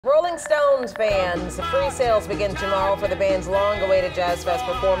Rolling Stones fans, the free sales begin tomorrow for the band's long-awaited Jazz Fest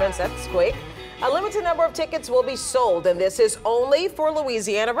performance. That's quick. A limited number of tickets will be sold, and this is only for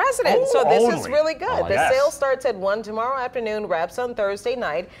Louisiana residents. So this is really good. The sale starts at 1 tomorrow afternoon, wraps on Thursday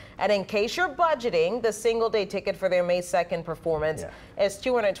night. And in case you're budgeting, the single-day ticket for their May 2nd performance is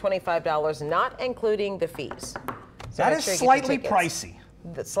 $225, not including the fees. So that is slightly pricey.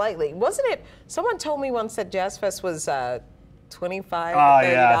 Slightly. Wasn't it? Someone told me once that Jazz Fest was $25 to $30. Oh,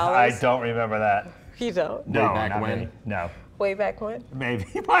 yeah. I don't remember that. You don't? No, way back when? Me. No. Way back when? Maybe.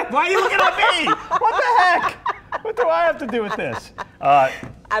 Why are you looking at me? What the heck? What do I have to do with this? I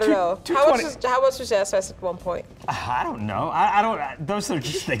don't know. How much was Jazz Fest at one point? I don't know. I don't. Those are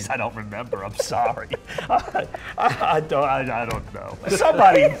just things I don't remember. I'm sorry. I don't know.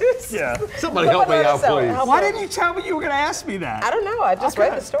 Somebody help me out, please. Why didn't you tell me you were going to ask me that? I don't know. I just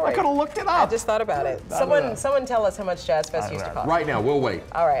read the story. I could have looked it up. I just thought about it. Someone tell us how much Jazz Fest used to cost. Right now, we'll wait.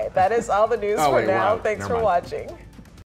 All right. That is all the news for now. Thanks for watching.